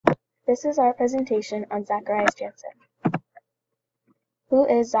This is our presentation on Zacharias Janssen. Who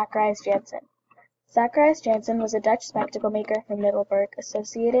is Zacharias Janssen? Zacharias Janssen was a Dutch spectacle maker from Middelburg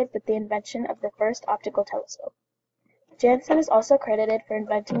associated with the invention of the first optical telescope. Janssen is also credited for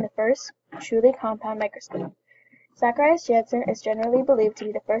inventing the first truly compound microscope. Zacharias Janssen is generally believed to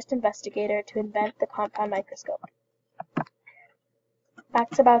be the first investigator to invent the compound microscope.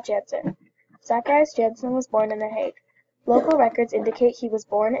 Facts about Janssen. Zacharias Janssen was born in The Hague. Local records indicate he was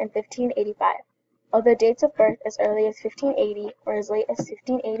born in 1585, although dates of birth as early as 1580 or as late as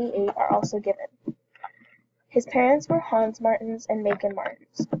 1588 are also given. His parents were Hans Martens and Mayken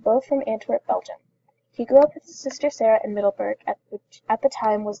Martens, both from Antwerp, Belgium. He grew up with his sister Sarah in Middelburg, which at the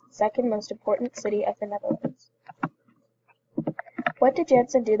time was the second most important city of the Netherlands. What did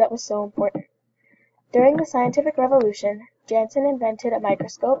Janssen do that was so important? During the scientific revolution, Janssen invented a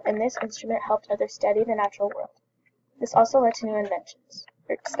microscope, and this instrument helped others study the natural world. This also led to new inventions,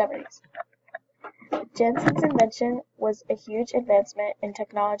 or discoveries. Janssen's invention was a huge advancement in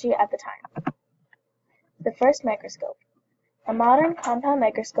technology at the time. The first microscope. A modern compound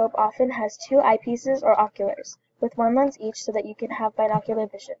microscope often has two eyepieces or oculars, with one lens each so that you can have binocular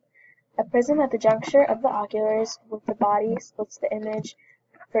vision. A prism at the juncture of the oculars with the body splits the image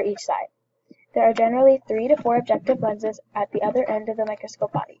for each side. There are generally 3 to 4 objective lenses at the other end of the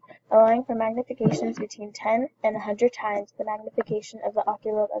microscope body, allowing for magnifications between 10 and 100 times the magnification of the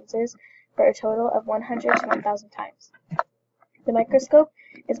ocular lenses for a total of 100 to 1,000 times. The microscope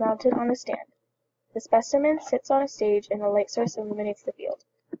is mounted on a stand. The specimen sits on a stage and the light source illuminates the field.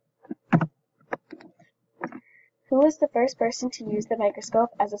 Who was the first person to use the microscope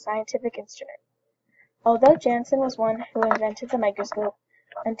as a scientific instrument? Although Janssen was one who invented the microscope,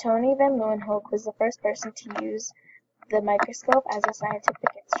 Antony van Leeuwenhoek was the first person to use the microscope as a scientific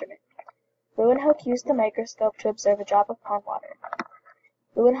instrument. Leeuwenhoek used the microscope to observe a drop of pond water.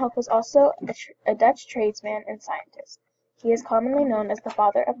 Leeuwenhoek was also a Dutch tradesman and scientist. He is commonly known as the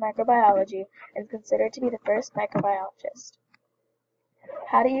father of microbiology and is considered to be the first microbiologist.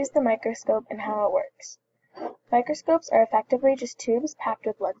 How to use the microscope and how it works. Microscopes are effectively just tubes packed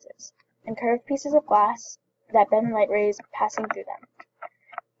with lenses and curved pieces of glass that bend light rays passing through them.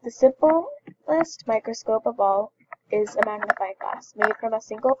 The simplest microscope of all is a magnifying glass made from a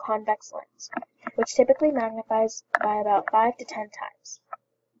single convex lens, which typically magnifies by about 5 to 10 times.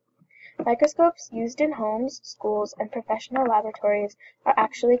 Microscopes used in homes, schools, and professional laboratories are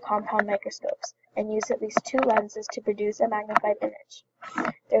actually compound microscopes and use at least 2 lenses to produce a magnified image.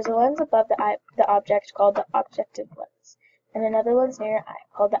 There's a lens above the object called the objective lens, and another lens near your eye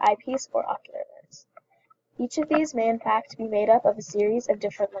called the eyepiece or ocular lens. Each of these may in fact be made up of a series of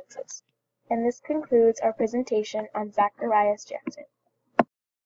different lenses. And this concludes our presentation on Zacharias Janssen.